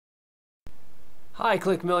Hi,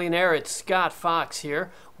 Click Millionaire. It's Scott Fox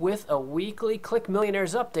here with a weekly Click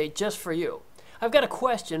Millionaires update just for you. I've got a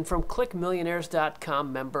question from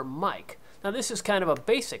ClickMillionaires.com member Mike. Now, this is kind of a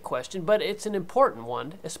basic question, but it's an important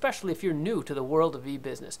one, especially if you're new to the world of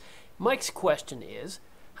e-business. Mike's question is,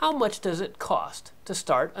 how much does it cost to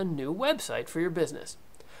start a new website for your business?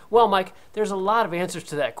 Well, Mike, there's a lot of answers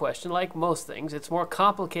to that question. Like most things, it's more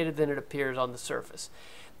complicated than it appears on the surface.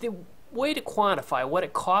 The way to quantify what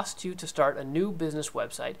it costs you to start a new business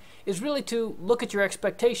website is really to look at your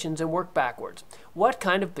expectations and work backwards. What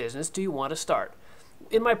kind of business do you want to start?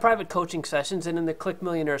 In my private coaching sessions and in the Click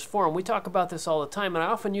Millionaires forum, we talk about this all the time, and I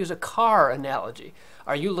often use a car analogy.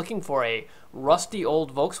 Are you looking for a rusty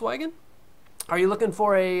old Volkswagen? Are you looking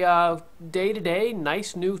for a day-to-day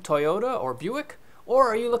nice new Toyota or Buick? Or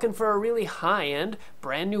are you looking for a really high-end,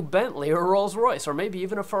 brand new Bentley or Rolls-Royce, or maybe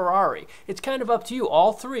even a Ferrari? It's kind of up to you.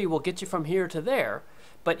 All three will get you from here to there,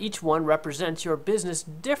 but each one represents your business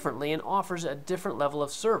differently and offers a different level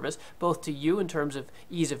of service, both to you in terms of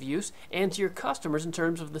ease of use and to your customers in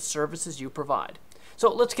terms of the services you provide.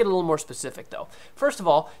 So let's get a little more specific, though. First of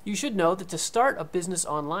all, you should know that to start a business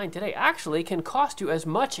online today actually can cost you as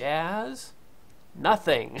much as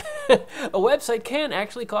nothing. A website can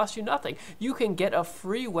actually cost you nothing. You can get a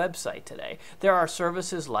free website today. There are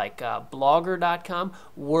services like Blogger.com,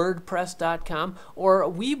 WordPress.com, or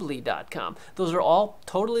Weebly.com. Those are all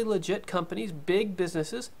totally legit companies, big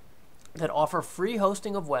businesses that offer free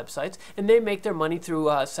hosting of websites, and they make their money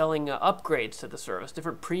through selling upgrades to the service,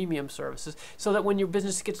 different premium services, so that when your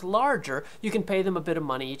business gets larger, you can pay them a bit of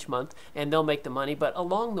money each month, and they'll make the money, but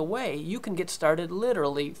along the way, you can get started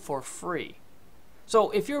literally for free.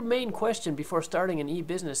 So if your main question before starting an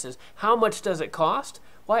e-business is, how much does it cost?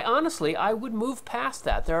 Why, honestly, I would move past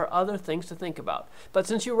that. There are other things to think about. But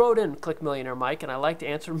since you wrote in Click Millionaire Mike, and I like to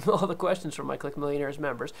answer all the questions from my Click Millionaires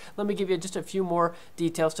members, let me give you just a few more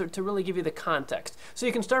details to really give you the context. So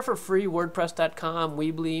you can start for free, WordPress.com,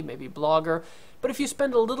 Weebly, maybe Blogger. But if you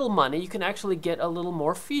spend a little money, you can actually get a little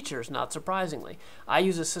more features, not surprisingly. I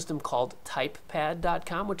use a system called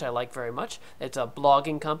TypePad.com, which I like very much. It's a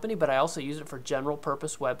blogging company, but I also use it for general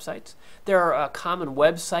purpose websites. There are common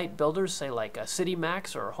website builders, say like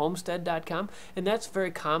CityMax or Homestead.com, and that's very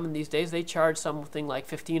common these days. They charge something like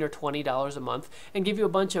 $15 or $20 a month and give you a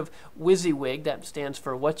bunch of WYSIWYG, that stands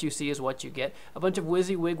for what you see is what you get, a bunch of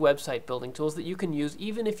WYSIWYG website building tools that you can use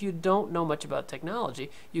even if you don't know much about technology.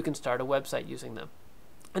 You can start a website using them.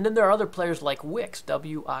 And then there are other players like Wix,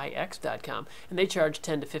 Wix.com, and they charge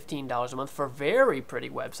 $10 to $15 a month for very pretty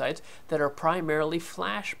websites that are primarily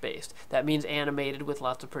Flash-based. That means animated with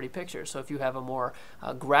lots of pretty pictures. So if you have a more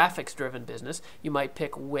graphics-driven business, you might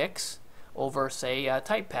pick Wix over, say,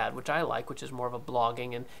 TypePad, which I like, which is more of a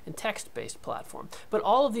blogging and text-based platform. But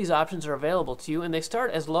all of these options are available to you, and they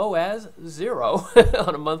start as low as $0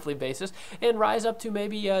 on a monthly basis and rise up to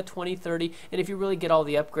maybe $20, $30, and if you really get all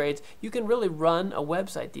the upgrades, you can really run a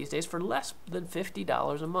website these days for less than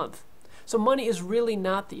 $50 a month. So money is really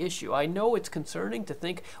not the issue. I know it's concerning to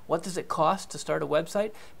think, what does it cost to start a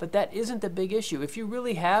website? But that isn't the big issue. If you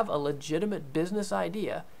really have a legitimate business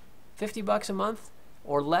idea, $50 a month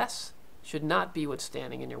or less should not be what's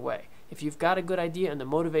standing in your way. If you've got a good idea and the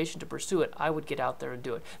motivation to pursue it, I would get out there and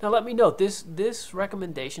do it. Now let me note, this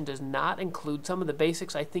recommendation does not include some of the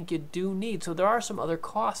basics I think you do need, so there are some other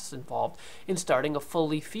costs involved in starting a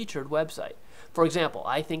fully featured website. For example,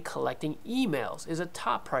 I think collecting emails is a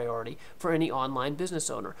top priority for any online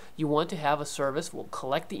business owner. You want to have a service that will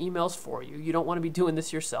collect the emails for you. You don't want to be doing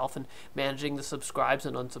this yourself and managing the subscribes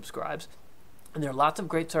and unsubscribes. And there are lots of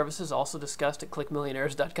great services also discussed at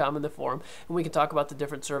clickmillionaires.com in the forum, and we can talk about the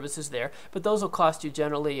different services there, but those will cost you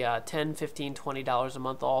generally $10, $15, $20 a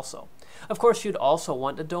month also. Of course, you'd also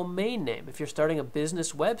want a domain name. If you're starting a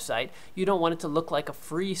business website, you don't want it to look like a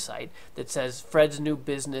free site that says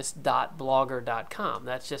fredsnewbusiness.blogger.com.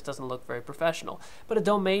 That just doesn't look very professional. But a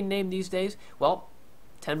domain name these days, well,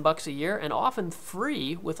 $10 a year, and often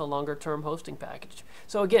free with a longer-term hosting package.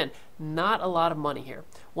 So again, not a lot of money here.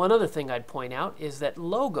 One other thing I'd point out is that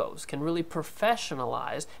logos can really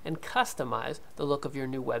professionalize and customize the look of your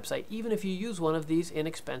new website, even if you use one of these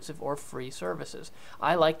inexpensive or free services.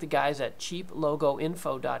 I like the guys at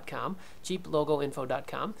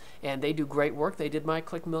cheaplogoinfo.com, and they do great work. They did my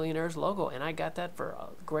Click Millionaires logo, and I got that for a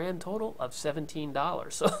grand total of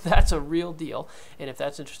 $17. So that's a real deal, and if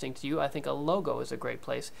that's interesting to you, I think a logo is a great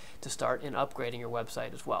place to start in upgrading your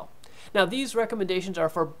website as well. Now, these recommendations are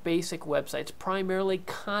for basic websites, primarily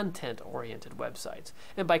content-oriented websites.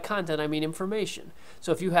 And by content, I mean information.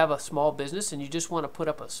 So if you have a small business and you just want to put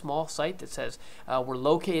up a small site that says, we're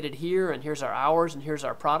located here, and here's our hours, and here's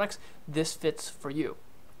our products, this fits for you.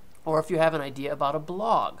 Or if you have an idea about a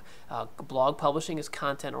blog. Blog publishing is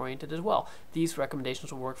content-oriented as well. These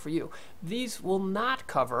recommendations will work for you. These will not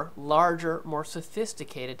cover larger, more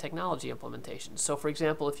sophisticated technology implementations. So for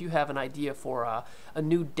example, if you have an idea for a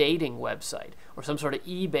new dating website, or some sort of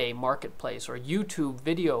eBay marketplace, or YouTube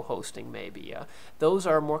video hosting maybe, those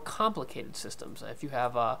are more complicated systems. If you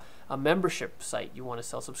have a membership site you want to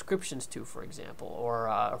sell subscriptions to, for example, or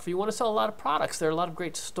if you want to sell a lot of products, there are a lot of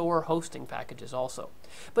great store hosting packages also.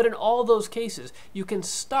 But in all those cases, you can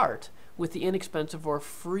start with the inexpensive or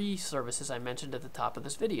free services I mentioned at the top of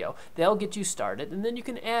this video. They'll get you started, and then you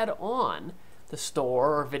can add on the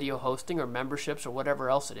store or video hosting or memberships or whatever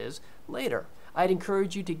else it is later. I'd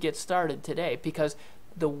encourage you to get started today, because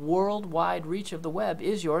the worldwide reach of the web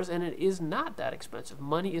is yours, and it is not that expensive.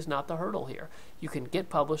 Money is not the hurdle here. You can get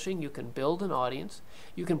publishing, you can build an audience,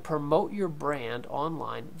 you can promote your brand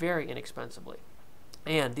online very inexpensively.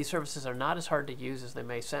 And these services are not as hard to use as they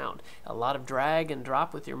may sound. A lot of drag and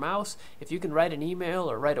drop with your mouse. If you can write an email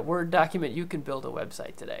or write a Word document, you can build a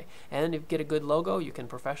website today. And if you get a good logo, you can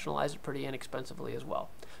professionalize it pretty inexpensively as well.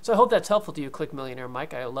 So I hope that's helpful to you, Click Millionaire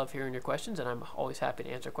Mike. I love hearing your questions, and I'm always happy to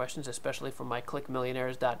answer questions, especially from my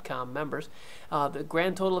ClickMillionaires.com members. The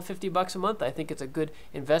grand total of $50 a month, I think it's a good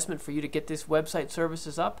investment for you to get this website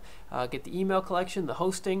services up, get the email collection, the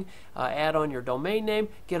hosting, add on your domain name,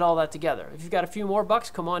 get all that together. If you've got a few more bucks,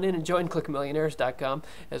 come on in and join ClickMillionaires.com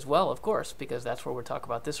as well, of course, because that's where we talk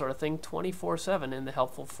about this sort of thing 24/7 in the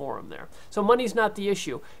helpful forum there. So money's not the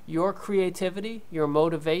issue. Your creativity, your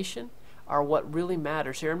motivation are what really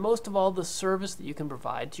matters here, and most of all, the service that you can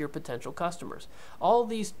provide to your potential customers. All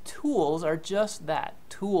these tools are just that,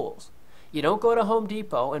 tools. You don't go to Home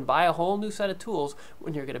Depot and buy a whole new set of tools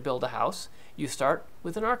when you're going to build a house. You start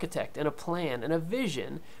with an architect and a plan and a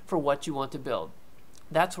vision for what you want to build.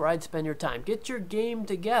 That's where I'd spend your time. Get your game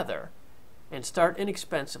together and start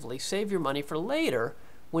inexpensively. Save your money for later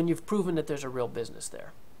when you've proven that there's a real business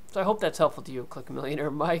there. So I hope that's helpful to you, Click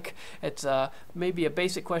Millionaire Mike. It's maybe a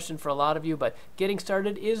basic question for a lot of you, but getting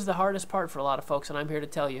started is the hardest part for a lot of folks, and I'm here to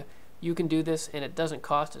tell you, you can do this, and it doesn't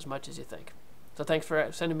cost as much as you think. So thanks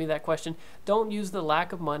for sending me that question. Don't use the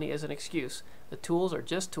lack of money as an excuse. The tools are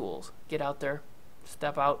just tools. Get out there,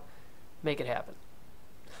 step out, make it happen.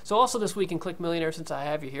 So also this week in Click Millionaire, since I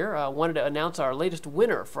have you here, I wanted to announce our latest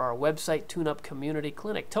winner for our website tune-up community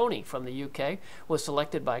clinic. Tony from the UK was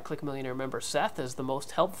selected by Click Millionaire member Seth as the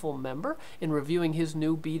most helpful member in reviewing his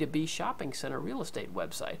new B2B shopping center real estate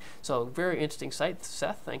website. So very interesting site.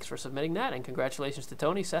 Seth, thanks for submitting that, and congratulations to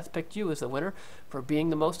Tony. Seth picked you as the winner for being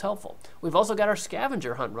the most helpful. We've also got our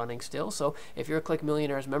scavenger hunt running still, so if you're a Click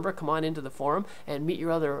Millionaires member, come on into the forum and meet your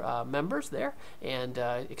other members there and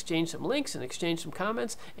exchange some links and exchange some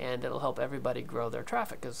comments, and it'll help everybody grow their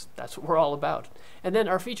traffic, because that's what we're all about. And then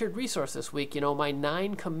our featured resource this week, my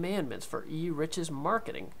 9 commandments for e-riches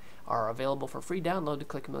marketing are available for free download to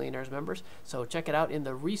Click Millionaires members. So check it out in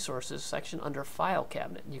the resources section under File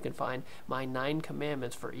Cabinet. You can find my 9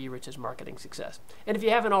 commandments for e-riches marketing success. And if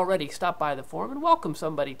you haven't already, stop by the forum and welcome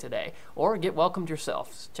somebody today, or get welcomed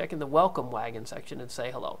yourself. Check in the welcome wagon section and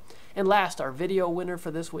say hello. And last, our video winner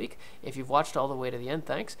for this week, if you've watched all the way to the end,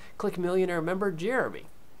 thanks, Click Millionaire member Jeremy.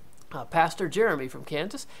 Pastor Jeremy from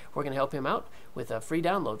Kansas. We're going to help him out with a free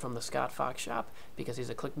download from the Scott Fox shop, because he's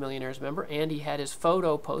a Click Millionaires member, and he had his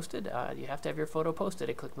photo posted. You have to have your photo posted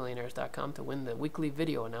at clickmillionaires.com to win the weekly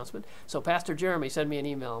video announcement. So Pastor Jeremy, send me an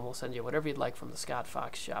email and we'll send you whatever you'd like from the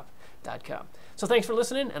scottfoxshop.com. So thanks for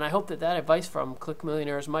listening, and I hope that advice from Click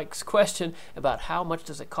Millionaires Mike's question about how much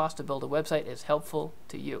does it cost to build a website is helpful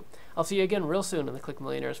to you. I'll see you again real soon in the Click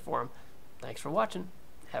Millionaires forum. Thanks for watching.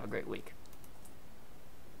 Have a great week.